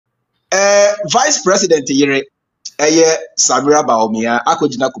Vice President yere Samira Bawumia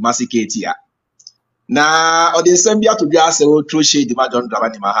akojina Kumasi Kejetia. Na nsɛm bi ato dwa asɛ wo tro shade ma John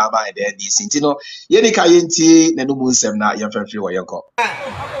Dramani Mahama and the NDC ntino yeni ka yenti na no mu nsɛm na yɛmfɛmfiri wɔ yɛnkɔ.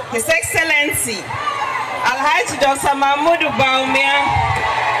 His Excellency Alhaji Dr. Mahmoud Bawumia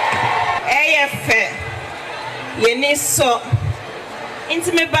AF yeni so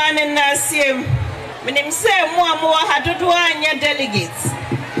intime bane na siem menim sɛ mo amoa hadodo anya delegates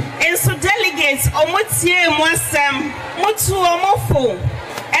enso delegates omotie mo asɛm motu omofo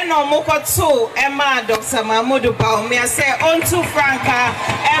eno mokoto ema Dr. Mahmoud Bawumia say onto franka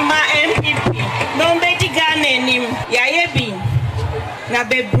ema MPP no mbedi Ghana nim yaye bi na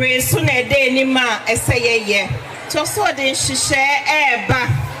bebre so na ede ni ma eseyeye to so de nhihye eba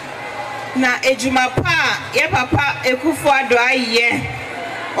na ejuma pa ye papa Ekufuado aye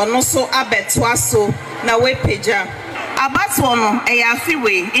ono so abetwa so na we peja abato no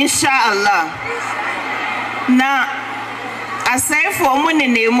eyafiwe inshallah na asai for money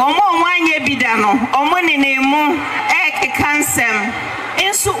name omo wanye bida no omo ne name kansem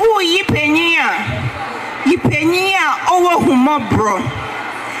enso yipenyi a owo humobro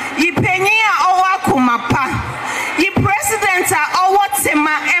yipenyi a owo akomapa yi president a owo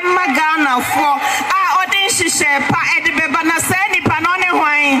tema emma Ghana for a odin hihye pa edebeba na sai nipa no ne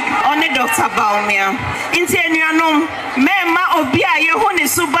hwan one Dr. Bawumia nti enuanom mema obi a ye hu ne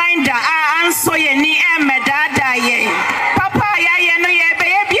subanda a anso ye ni emedada ye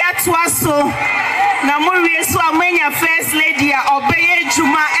so na muwie so amanya first lady a obeye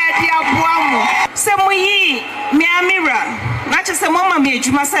juma edi aboamu se muyi mi amira na che se mama mi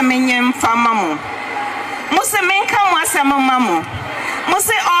ejuma se menyem fama mo mo se menka mo asema mamo mo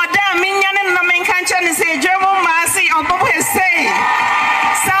se oda menya ne na menka nche ne se ejemo ma se obobo ese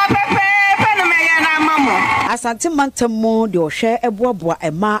sa pepe no meya na mamo asante mantamo de ohwe eboaboa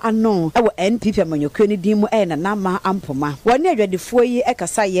ema ano ewo NPP amanyokwe ne din mu na nama ampoma woni adwadefo yi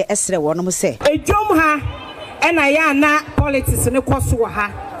ekasa ye esre wonom se ejom ha na ya na politics ne koso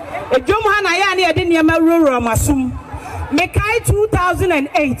ha ejom ha na ya na ye de niam roro amasum mekai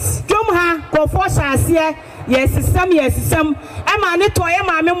 2008 jom ha ko fo shaase yes system ema ne to ye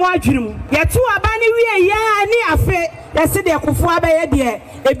ma me mo adwirim ye to aba ne wie ya ni afe ye se de kofo aba ye de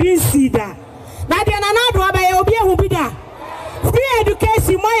ebi nsida na de na na do aba ye obi ehu bida free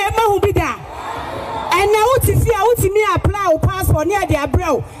education mo ye ma hu bida ena uti mi apply o passport ne de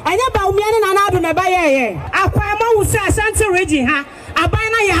abrao anya Bawumia ne na na do na ba ye akwan ma wu se Ashanti region ha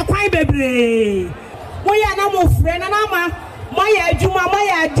aban na ye akwan bebre mo ye na mo frɛ na na ma mo ye adwuma mo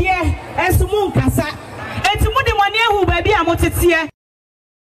ye ade enso mo nkasa enti mo de mo ne ehu ba bi a mo tetie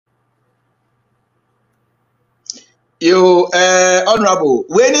Yo honorable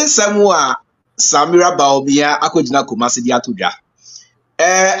when nsɛm a Samira Bawumia akojina Kumasi di atodwa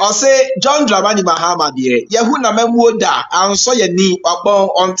ose John Dramani Mahama de yehu na mamuo da anso ye ni okpon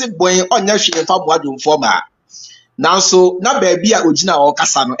onte boy onya hwe fa boadwomfo ma nanso na ba bia ogina o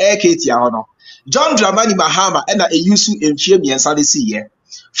kasa no Kejetia ho no John Dramani Mahama na eyusu emfie miensa de siye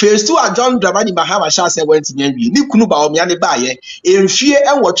phase 2 a John Dramani Mahama sha se wantimi anwi ni kunu Bawumia ne baaye emfie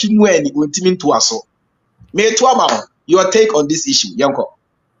enwotwe mu ani ontimi nto aso me to ama your take on this issue yanko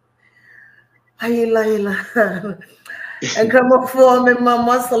ayila Gramofo me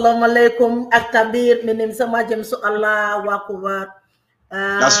mama assalamu alaikum aktabir menim sama jem so Allah wa akbar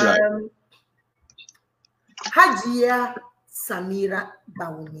that's right Hajia Samira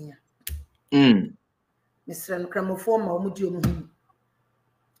Bawumia Mr. Gramofo ma omudi omuhu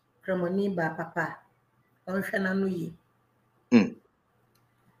Gramoni ba papa onhwe na no yi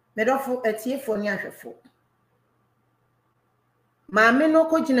medofo etiefo ni ahwefo maame no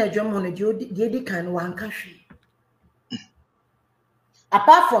ko gina dwom hono de di kan wanka hwe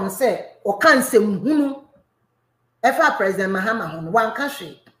apart from say o kan sem hunu efa President Mahama hono wanka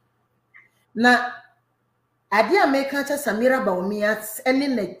hwe na ade America cha Samira Bawumia ene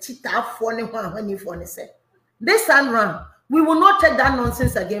na chitafo ne ho ahwanifo ne say this time round we will not take that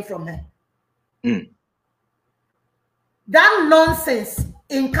nonsense again from her that nonsense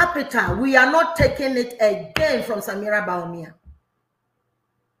in capital we are not taking it again from Samira Bawumia.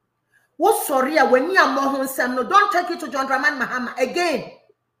 What sorry when you are more nsem no don't take it to John Dramani Mahama again.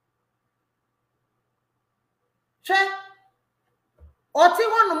 Che oti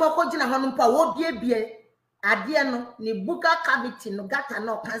wonu moko gina honu pa wo bie ade no ni buka cavity no gata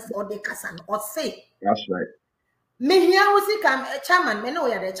no cancer or the kasa no or say that's right me here usi kam chairman me no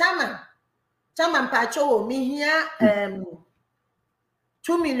ya the chairman pa cho me here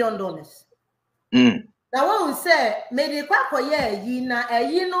 $2 million Now one say maybe kwako ye yi na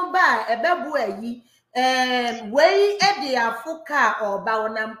eyi no ba ebebu eyi Way Eddie Afuka or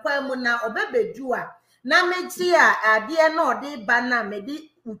Baonampuamuna or Bebedua. Na metia dear no de bana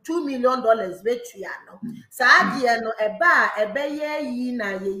medi $2 million vetriano. Sa dear no eba ye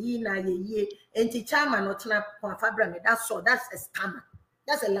na ye enti chama no tuna confabra me. That's a scammer.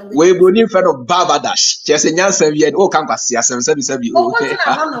 That's a language. We boni friend of Barbadash. Just a young Savior, oh, campus, yes, 777. Okay.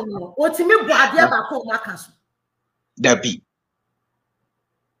 What's me boadia bako makas? Debbie.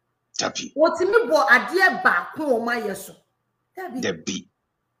 What's me boadia bako my yeso? Debbie.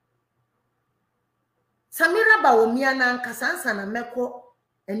 Samira Bawumia na nkasansa na meko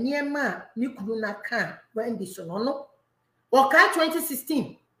eniema ni kunu na kan when di so no. Oka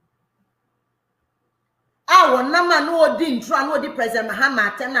 2016. Wonama no odi ntro no odi President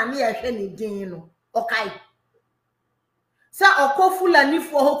Mahama atem na me ehwe ni din no. Okay. Sa okofula ni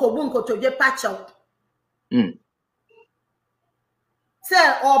fo hokobu nkotoje pacho. Se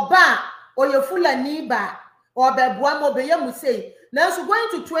oba oyefula ni ba obebua mo be yamu sei. Now, so going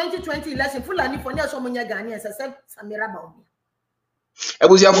to 2020 election, Fulani for near some Ghanaians, I said Samira Bawumia. It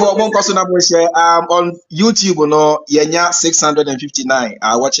was your for one person on YouTube, no, Yenya 659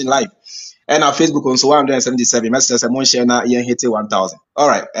 watching live, and our Facebook on so 177 messages. I'm share now. Yen hit 1,000. All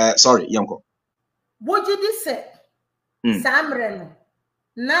right, sorry, Yanko. What did you say? Samreno,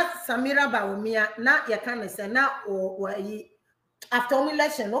 not Samira Bawumia, not Yakana, na or after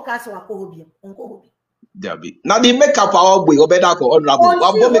election, no castle, Uncle. Now the makeup our boy Obedako honorable.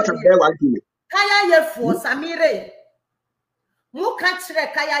 I'll make a bear one kilo. Kaya ye for Samire. Mu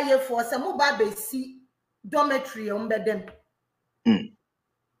kachre kaya ye for some babe si dormitory umbedem.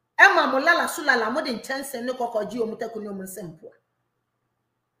 Emma Molala Sulala modern chance and no cocoji or mutakunum sempo.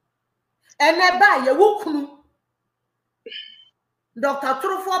 And never ye wukunu. Dr.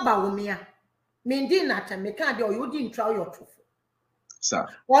 Trufo Bawumia. Mindina Tameka, you didn't try your truth. Sir.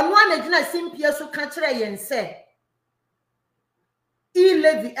 One agina simpia so kantre yen say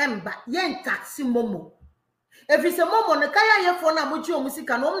levy emba yen taxi momo. If it's a momo na kaya ye for na muji o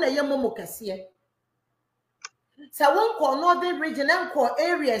musika no na ye momo kese. Sa won ko northern region and ko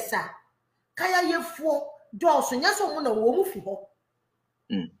areas sa kaya ye for do so nya so mo na wo mu fi ho.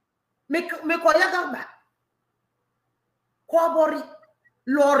 Me ko ya gamba. Ko abori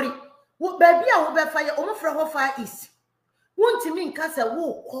lorry. Wo baby a wo be fire o mo fra ho fire is. Won't you mean Casa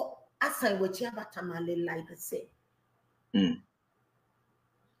walk assign which ever tamale like the say? A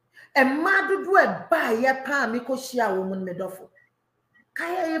madu do a buy a palm, Mikoshia woman medofo.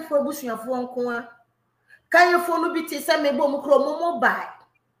 Kaya ye for bushing of one corner. Kaya for no bit is a mebo momo buy.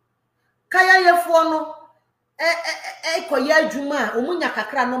 Kaya ye for no koya juma, Umunya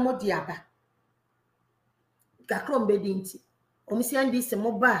Kakra no mo diaba. Gakron bedinti. Omisian dis a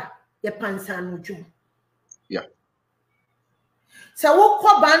moba, ye pansan jum. Yeah. So wo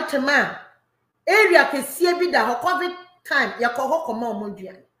ko bantema area kesie bi da COVID time ya ko hokoma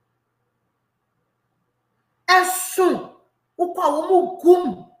omodua esun wo kwa wo mu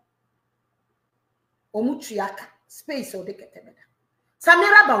gum omutuaka space o de ketebeda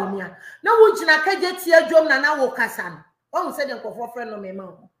Samira Bawumia na wo gina Kejetia dwom na wo kasa no won se de nkofo frɛ no mema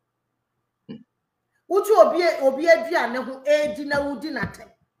ho wo tu obi adua ne ho edi na wo di na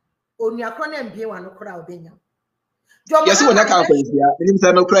tem onuakro na mbie wa no kora obenya. Yes, when I can't quench here,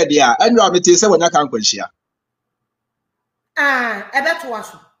 and no credit, and you are say when I can't quench here. A better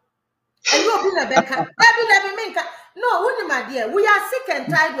was. And you have been a becker. No, wouldn't my dear, we are sick and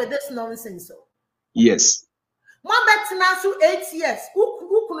tired with this nonsense. So, yes. One better now, so 8 years.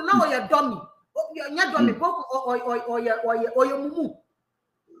 Who could know your dummy? Your dummy, or your mumu.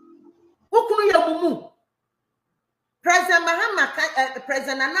 Who could your mumu? President Mahama,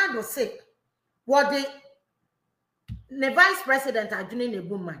 President Anado say, what they. The vice president adwene ne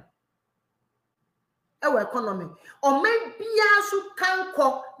buman economy or maybe asu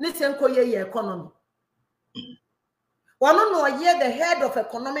kanko ne senko ye economy one no ye the head of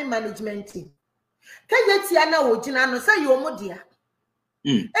economic management team Kejetia na ogina no say yo modia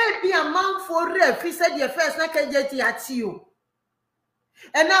be a man for ref he said your first na Kejetia ti o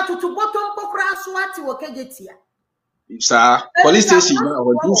and now to bottom pokra so ati wo Kejetia. Sir, police station now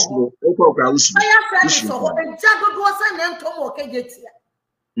on this no okra usu. So the jago do say nem to mo Kejetia.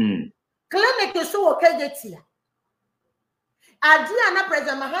 Clinic so Kejetia. Adia na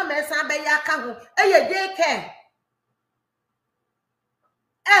President Mahama esa be ya ka ho eye dey care.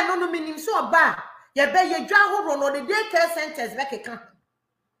 No minim so ba ye be ye dwa horo no the day care centers be keka.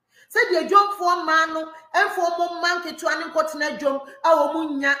 Say the job for man no and for mom man ketu an nkotena dwom a wo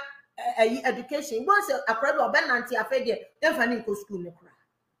munya education once a problem of benanti afede dem fani ko school ne kura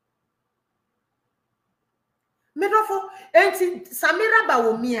medofo enti Samira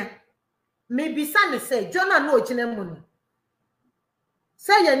Bawumia maybe Sunny say, Jonah no chinemun.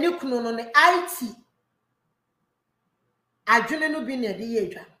 Say a new kuno on the IT. I do not be near the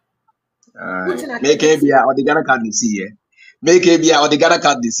age. Make a beer or the Ghana card this year. Make a beer or the Ghana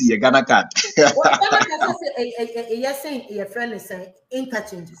card this year, Ghana card. Yes, saying your friend is saying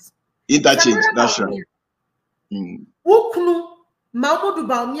interchanges. Interchange, that's right. Ukunu, Mahmoud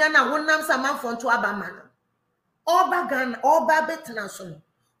Bawumia na wonam sama fonto abamana. Oba Ghana, oba betnason.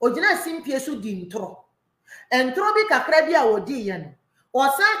 Ojina simpie su di ntro. Entro bi kakra bi a wodi ye no.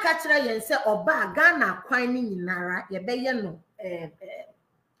 Osan ka kire yen se oba Ghana kwan ni nyinara ye beye no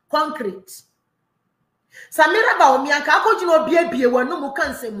concrete. Samira Bawumia ka akojina obiebie wanu mu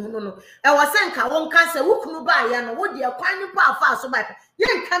kansemu no. E wo se nka won kanse wukunu ba ya no wo de kwan ni pa afa so ba. Ye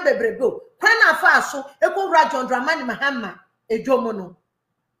nka bebrebo. Kwan afa so ekowura John Dramani Mahama edwomo no.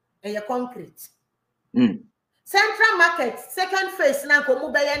 E ye concrete. Central Market second phase na ko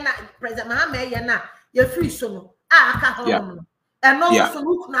mu be ye na President Mahama ye na ye free so no. Aka ho no. E no so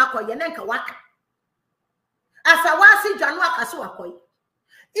wukunu akoye na nka waka. Asa wasi dwanu akaso akoye.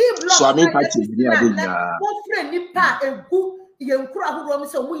 So I mean, party, yeah, what friend nipa egu yenkura ahoro mi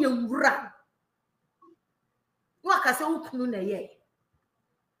so mu yenwura. No akase ukunu na ye.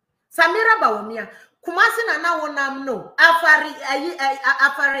 Samira Bawumia, Kumasi na wonam no. Afari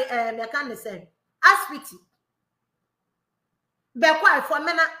meka ne say. Aspiti. Be kwa for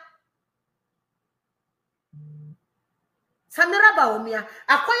mena. Samira Bawumia,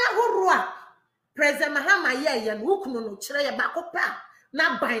 akwanya horo a President Mahama ye ukunu no kire ye ba kopa.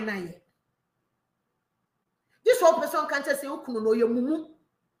 Na by na ye. This one person can't say ukunu no ye mumu.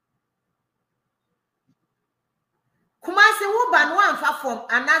 Kumasi wo ba no amfa form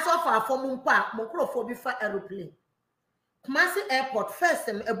anaso for form mpa mokrofo bi fa aeroplane. Kumasi airport first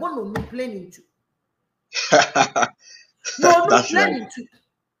and ebo no plane into. No plane into.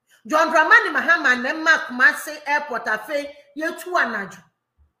 John Dramani Mahama na ma Kumasi airport afi ye tu anaju.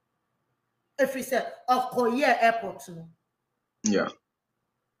 If he said Okoye airport no. Yeah.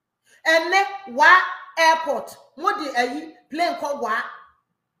 And wa airport modi ayi plane called wa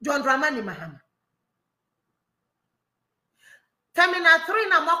John Dramani Mahama. Terminal 3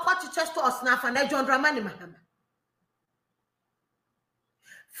 na makwati stores na fa na John Dramani Mahama.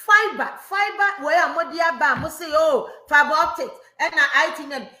 Fiber where modi aba mo say oh fiber optic and na IT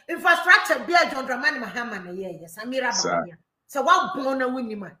infrastructure be John Dramani Mahama na ye Samira Bawumia. So what born na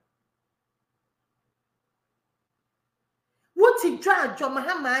winima. What he drive John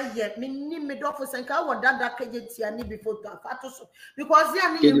Mahama yet me mid office and ka wada Kejetia ni before to afatoso because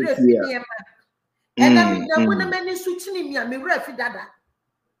ya ni refi ni ema and na when many switching me me refi dada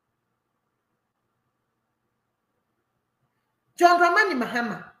John Dramani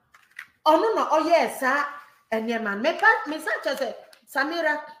Mahama ono no oye sa enema me sa say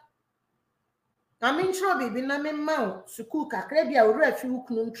Samira I mean sure baby na me ma school kakra bia refi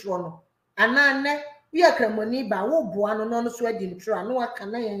ukunu ntro no anane we are cremoni ba wo boa no no so adi ntro ano aka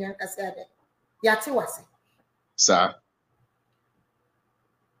na yan kase ade yate wase sir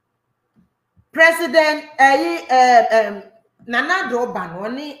President Nana Droba no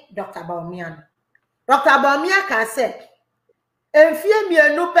ni Dr. Bawumia Dr. Bawumia ka say enfie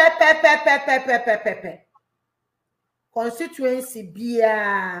mienu pe constituency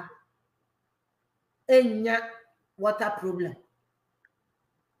bia enya water problem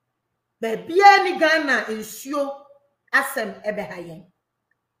Baby any Ghana insure asem ebehayen.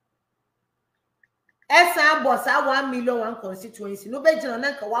 Esa boss 1 million one constituency. No be jina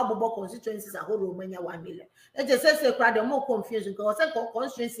na nka wabobo constituencies ahoro manya 1 million. E je say crowd dem more confusion because say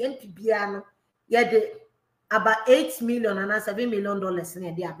constituency MP bia no ye de about $8 million and $7 million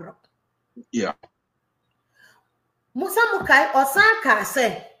na dey abroad. Yeah. Musa Mukai Osaka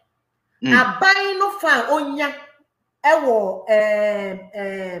say abai no fa onya ewo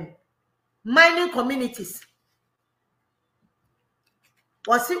mining communities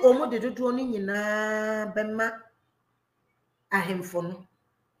wasi omo de dodo ni nyina bema ahemfo no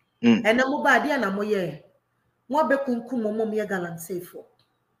ena mo ba dia na mo ye mo be kunkum mo me galant safo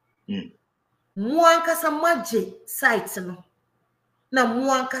mo ankasa maje site no na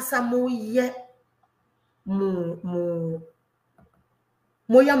mo ankasa mo ye mo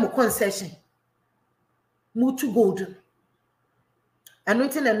ya mo concession mo to gold anu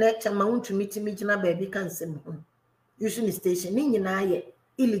tin na lecture ma wontu mitimi gina baby kan sem ho using station ni nyina ye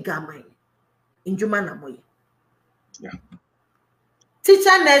illegal mine injuma na moye yeah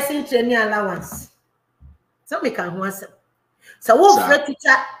teacher nursing training allowance so me kan ho asem so wo free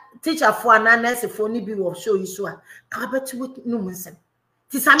teacher for na nurse for ni bi wo show isu a ka betu no munsem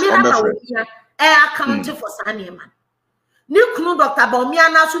ti Samira Bawumia account for sanema Ni kunu Dr.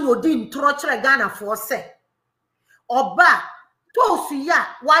 Bawumia na so no di ntro kire Ghana for se. Oba to su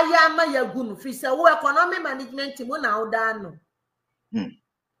ya wa ya ma ya gunu fi se wo economy management mu na oda no.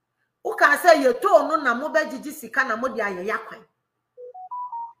 Uka say ye to no na mo begigi sika na mo di ayaya kwan.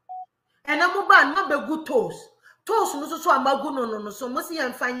 Ena mo ba no be good toes no so amagu no so mo si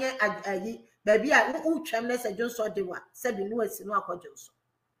yemfanye ayi baby a utwam na se jonso dewa se bi no asi no akọjonso.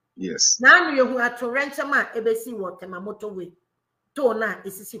 Yes. Na anu yehu atorrent ma ebesi wotema motorway to na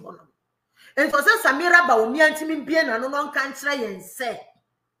esisi hono. Ento se Samira Bawumia ntimi bie na no nka nkyere yen se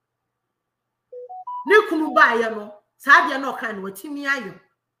ne kunu ba ye no sa de no kan watimi ayo.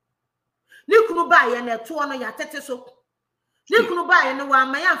 Ne kunu ba ye na to no ya tete so. Ne kunu ba ye no wa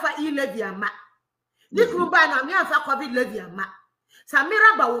ma ya fa levy ama. Ne kunu ba na me afa COVID levy ama.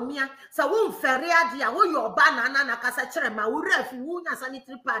 Samira Bawumia sa won fere ade a wo yo ba na kasa kire ma wo rafi wo nya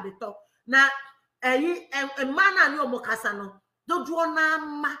sanitary pad to na mana ni omo kasa no dodo na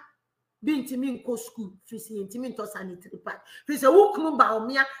ma bintimi nko school fisi intimi nto sanitary pad fisi wo kunu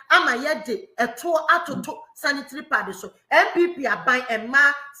Bawumia ama ye de eto atoto sanitary pad so MPP aban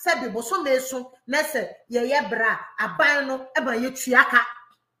emma se bi boso meso na se ye bra aban no eba ye tuaka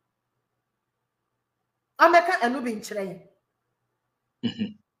ameka enu bi nkyere ye.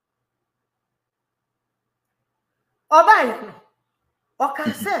 Oba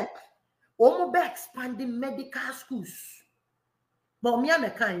can say omo be expanding medical schools. Bawumia me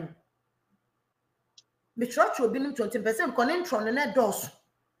kan me church obi nim 20% konin tron na dos.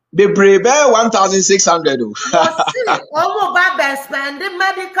 Be brave 1,600 o. Omo ba expanding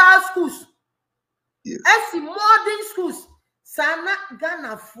medical schools. Yes. As modern schools. Sana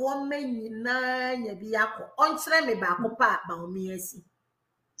Ghana for me na nya bi akọ. Onkyere me ba akọ pa Bawumia si.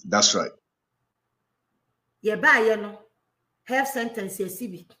 That's right. Ye ba ye no health sentence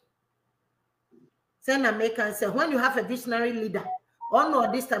CB. Send American say when you have a visionary leader, or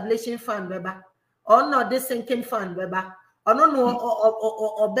no establishing fund beba, or no this sinking fund beba, or no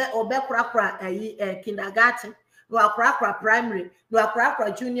be krakra kindergarten, no krakra primary, no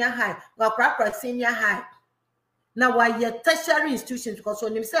krakra junior high, no krakra senior high. Now why ye tertiary institutions because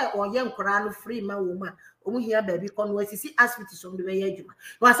when you say or young Quran free ma woman, here baby conway see activities on the way you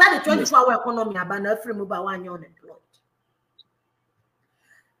was at the 24-hour economy about free mobile one unemployed.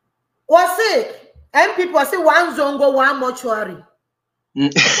 Was it and people say one zongo one mortuary.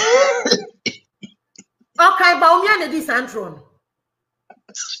 Okay, Bawumia ne this antron.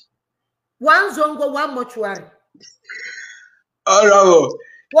 One zongo one mortuary. All right.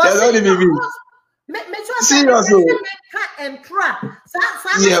 That's only me. Seriously. And trap.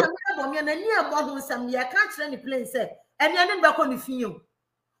 Samira Bawumia na near more some year can't any place say and then back on the film.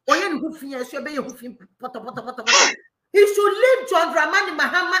 Or you who finish your bay who poto. He should leave John Dramani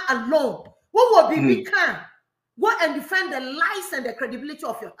Mahama alone. What will be we can go and defend the lives and the credibility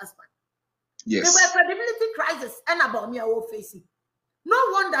of your husband. Yes. There were credibility crisis and Bawumia will facing. No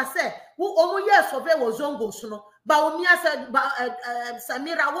wonder said who almost years of it was zongo suno. Bawumia said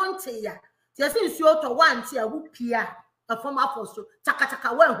Samira won't say ya. Just in short to one tia whoopia a former apostle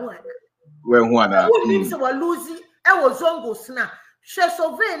takataka when who means we losing I was zongo sna she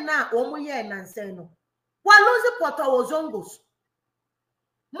sove na omuye nanse no wa losing porta was zongos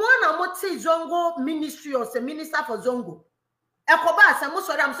mona moti zongo ministry or the minister for zongo ekoba asamo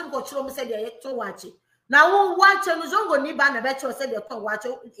so am sim ko chiro me say dey to wachi na won wachi no zongo ni ba na be cho say dey to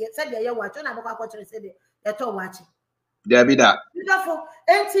wachi say dey ye wachi na be kwa chiro say dey to wachi there be that therefore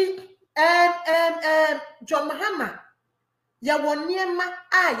enti John Mahama ya woniema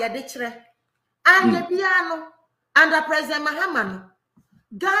ya de kire anya bia no under President Mahama no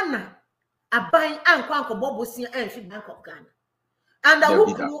Ghana aban ankwa bobosia enfi Bank of Ghana and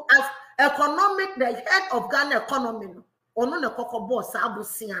who as economic the head of Ghana economy no ono na kokobo sa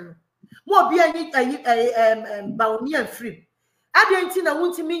abosia no mo bia yi Bawumia free adenti na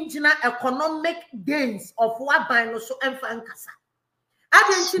wuntimi ngina economic gains of what ban no so emfa nkasa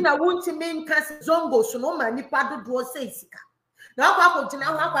adenti na wuntimi nkasa zongo so no ma nipa dodo say sika na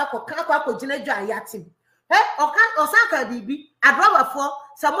akwa gina dwa ayatim osaka bibi adroba for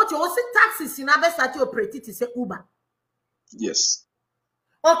samochi o si taxes na be sati operate ti say Uber. Yes.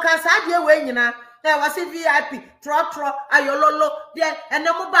 Okasa de we nyina na wase VIP tro ayololo there and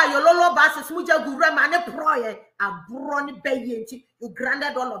no buy ayololo buses muja gura ma ne proye abro ni beye nti you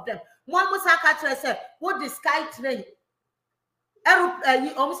granted all of them. Mo musaka tre say what the sky train eru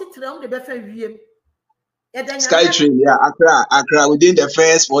omusi train de be fa wiem. Sky train, yeah, Accra within the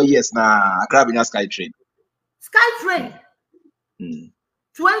first 4 years na Accra been a sky train. Sky train.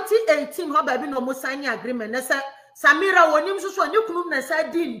 2018 ho baby no mo sign agreement na say Samira wonim so nyukunum na say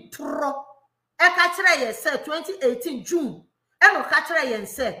din tro catch ye say 2018 June. And no catch ye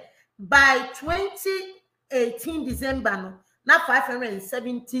say by 2018 December no na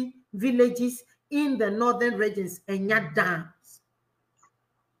 570 villages in the northern regions and ya dams.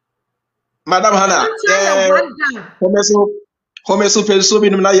 Madam Hanna, Homeso penso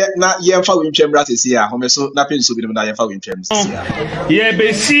binum na yemfa wintwem bratis here. Homeso na penso binum na yemfa wintwem here. Ye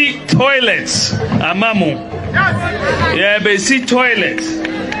be see toilets amamu. Ye be see toilets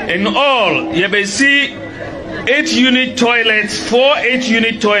in all. Ye be see 8-unit toilets, 4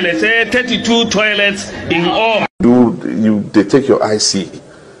 8-unit toilets, 32 toilets in all. They take your IC.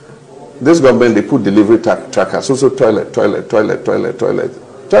 This government, they put delivery trackers. Also toilet.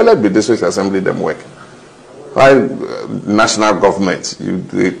 Toilet be district assembly them work. Why national government?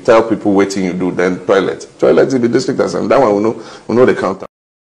 They tell people waiting you do, then toilet in the district assembly. That one we know the counter.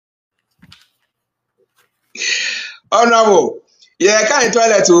 Honorable, yeah, kind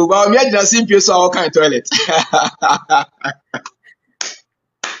toilet too, but me just simple so all kind toilet.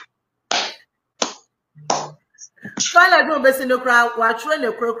 Toilet no be no crowd. Watch when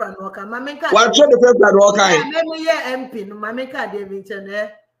the crowd no come. Mamenka. Watch when the crowd no come. Me MP no mamenka dey mention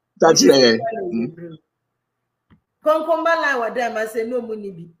That's right. Konkomba line wa dem I say no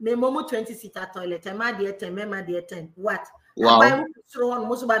money bi. Me momu 20-seater toilet. E ma dey 10, me ma dey 10. What? Wow. Buy throw on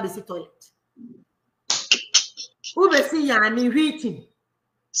most ba be see toilet. Who be see ya ni heating.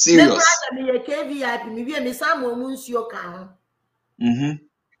 Serious. Me brother me KVIP me bi me sam omu nsuo kan.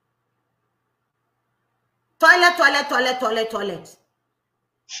 Toilet.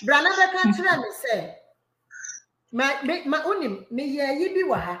 Brana be kan tire me say ma unim me ye yi bi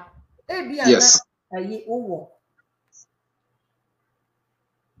wa ha. E bi ana ayi owo.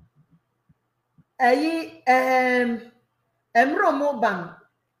 Ayi emro mo bam.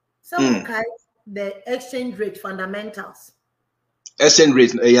 Some kind the exchange rate fundamentals. Exchange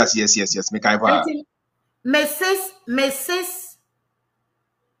rate, yes. Me kai va. Mrs.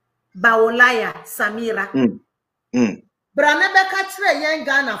 Bawumia Samira. Brana beka tire yen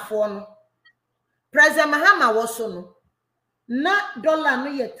Ghana for no. President Mahama was no. Na dollar no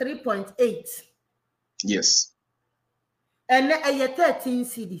ye 3.8. Yes. And a 13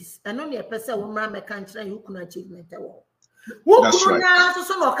 cedis. And only a person will run a country who can achievement. That's right.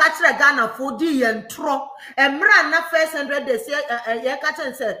 So no catch Ghana for D and tro. And run na first 100 days. Ya catch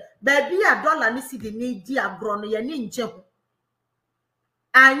and said, baby a dollar ni cedi ni dia grono ya ninja.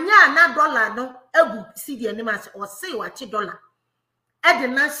 Anya na dollar no ebu cedi animas or say what $1. At the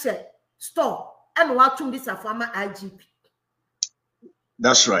national store and watching this a former IGP.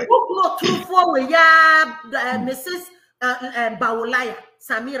 That's right. Who true for we ya Mrs. Bawumia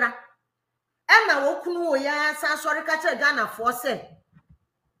Samira. And now okunu ya sorry catch Ghana for say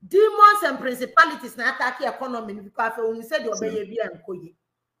demons and principalities na attack economy because when said you obey bi ankoye.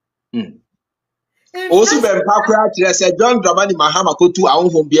 Also ben pakwa tire say John Dramani Mahama ko tu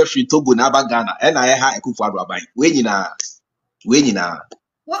ahonhom bi afri Togo na aba Ghana e na ye ha ekufu adoaban. We nyina.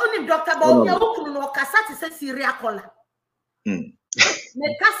 What only Dr. Bawumia okunu no kasa ti say serial caller.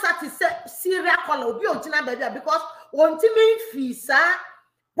 Me kasa ti say serial caller obi o tina baby because on timi fi sa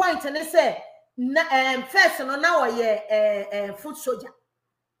point and say first no now ye food soldier.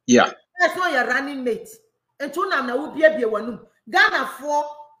 Yeah. First no your running mate. And two na wo bia wanum. Ghana for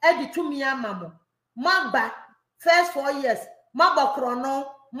edi tumi amamo. Maba first 4 years. Maba krono,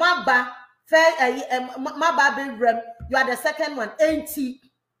 maba first maba be rem. You are the second one. NT.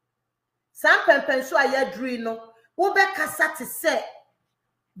 Some pempen so aye dri no. Wo be kasa ti say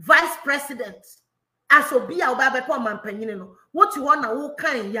vice president. Asobi a oba be po mampanyin no. What you want na wo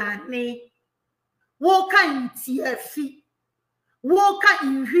kan ya ne. Wo kan TFC. Wo kan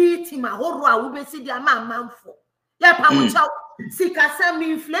inhiti ma horo a wo be si dia ma manfo. Ya pa wo chaw sika sam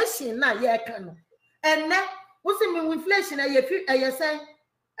inflation na ye kan no. Enne wo se me inflation na ye say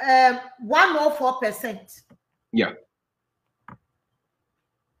 104%. Yeah.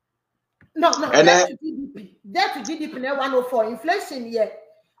 No, that to GDP. That to GDP na 104 inflation here.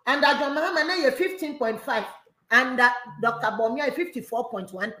 And John Mahama na 15.5 and Dr. Bawumia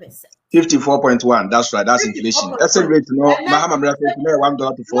 54.1%. 54.1. That's right. That's inflation. That's a rate. No, Mahama reference to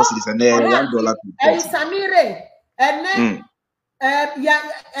 $1 to 4 cedis and $1 to 4 cedis. Samire and then ya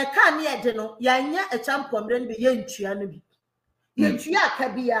can ye no ya nya a champion then be yentua no bi. Yentua ka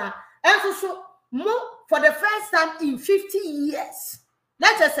bia. And so for the first time in 50 years.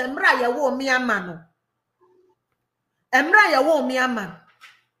 Let us emra ya wo mi amano. Emra ya wo mi amano.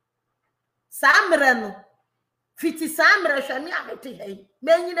 Samre no. Fiti samre hwa mi amete hei.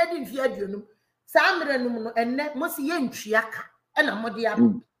 Menyi na di mfia aduonum. Samre no enne mo se ye ntwia ka. E na mo de ab.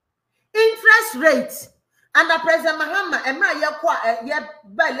 Interest rate Under President Mahama, and my year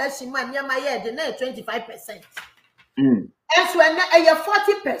by election, my near my year, the 25%. And so a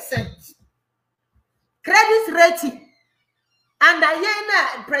 40%. Credit rating. And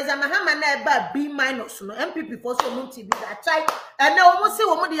I President Mahama never B- no MPP for so much that try and now almost say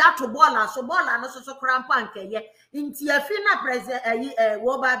woman the actual baller so so cramp and in Tiafina President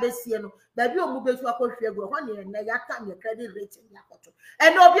Woba Besiano, that you move to a country go honey and Nayaka your credit rating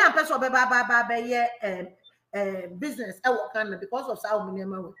and no be a person of business because of South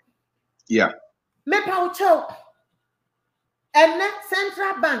Minima. Yeah. Me Paucho and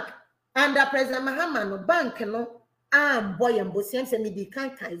Central Bank under President Mahama no bank no. Boy and Bosiam send me the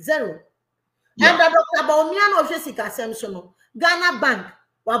can't zero. And Dr. Bawumia no Jessica Samson, Ghana Bank,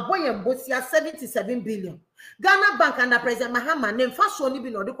 while boy and Bosia 77 billion. Ghana Bank under President Mahama, name first only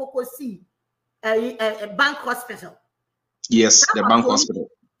been or the Coco C, a bank hospital. Yes, the bank hospital.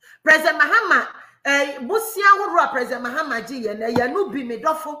 President Mahama, Bosia would President Mahama G and a Yanu be made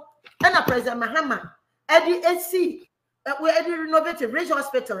awful, and a President Mahama, Eddie AC, where Eddie renovated Ridge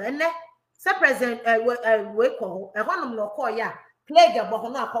Hospital, and Sir President, we call a one no call ya plague a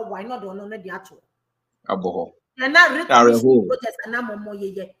bohona call why not on the actual. A boho. And now written protest and I'm more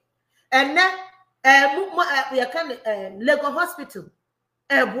ye. And then we are kind of Lego Hospital,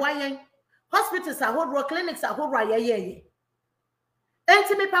 Boyan hospitals are whole clinics are whole raya ye.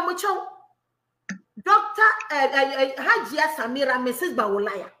 Entime Pamucho Dr. Hajia Samira Mrs.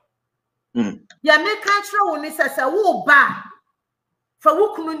 Bawumia. Ya make control when it says a woo bar. For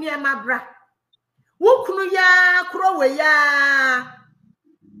wukunu ni amabra wukunu ya krowe ya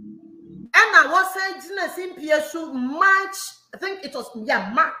and I was saying in March, I think it was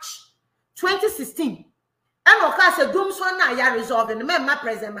March 2016 and of course a doom so na ya resolve and my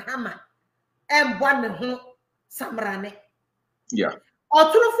President Mahama and one samrane yeah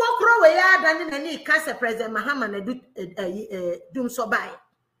or true for krowe ya than any cancer President Mahama na do doom so by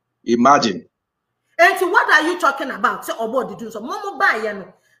imagine. And so what are you talking about? So about the do so momo buy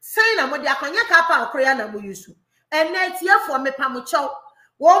no sign na mo dia kwanya kapa okroya na mo yusu and net here for me pamucho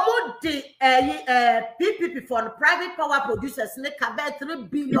wo mo de PPP for private power producers ne ka $3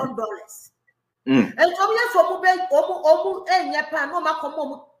 billion. And so yes so mo be omu enye pa no ma komo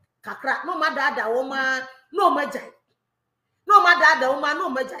mu kakra no ma dada wo ma no ma jai no ma dada wo ma no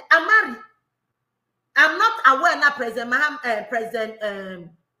ma jai I'm not aware na President Maham President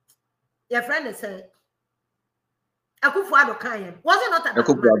your friend is Akufuado Kayen. Was it not a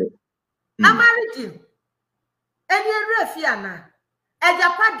Akufuado? I married you. And you're refiana. And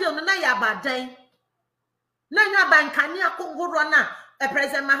your party on the Naya Nanya Bankania Kungurana, a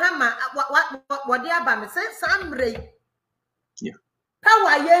President Mahama, what the Abba says, some ray. Yeah.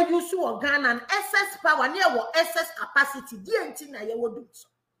 Power ye use to Ghana and excess power near what excess capacity. DNT you will do so.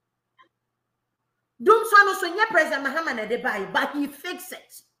 Doom so no so President Mahama and they buy, but he fixed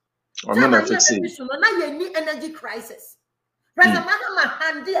it. Or not fixing. Now you need energy crisis. President Mahama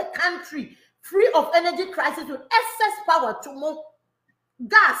handed a country free of energy crisis with excess power to more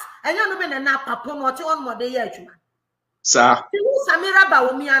gas. And you know when an apple what you want more day. Sir. Samira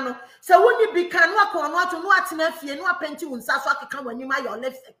Bawumia. So when you become work on what to know at Nefi and what penty on Saswaki come when you might your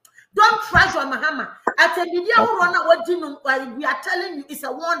left. Don't treasure Mahama. At a media run what we are telling you is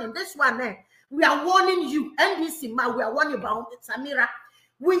a warning. This one we are warning you. NBC we are warning about Samira.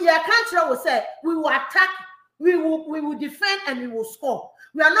 We your country will say we will attack, we will defend, and we will score.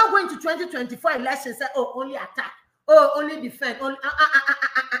 We are not going to 2024 elections say, oh, only attack, oh, only defend, only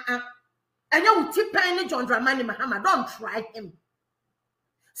And you will tip John Dramani Mahama. Don't try him.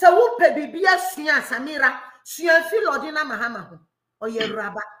 So who pay Bibia Suya Samira, Suya Philodina Mahama or your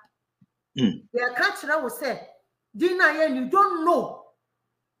rabba. Your country will say, Dina, you don't know.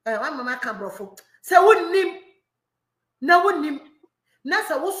 One mama can brofo. So wouldn't him, no wouldn't him.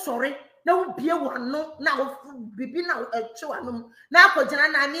 Nasa was sorry. Now be one no now be now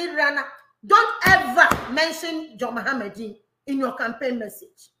now don't ever mention John Mohammed in your campaign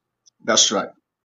message. That's right.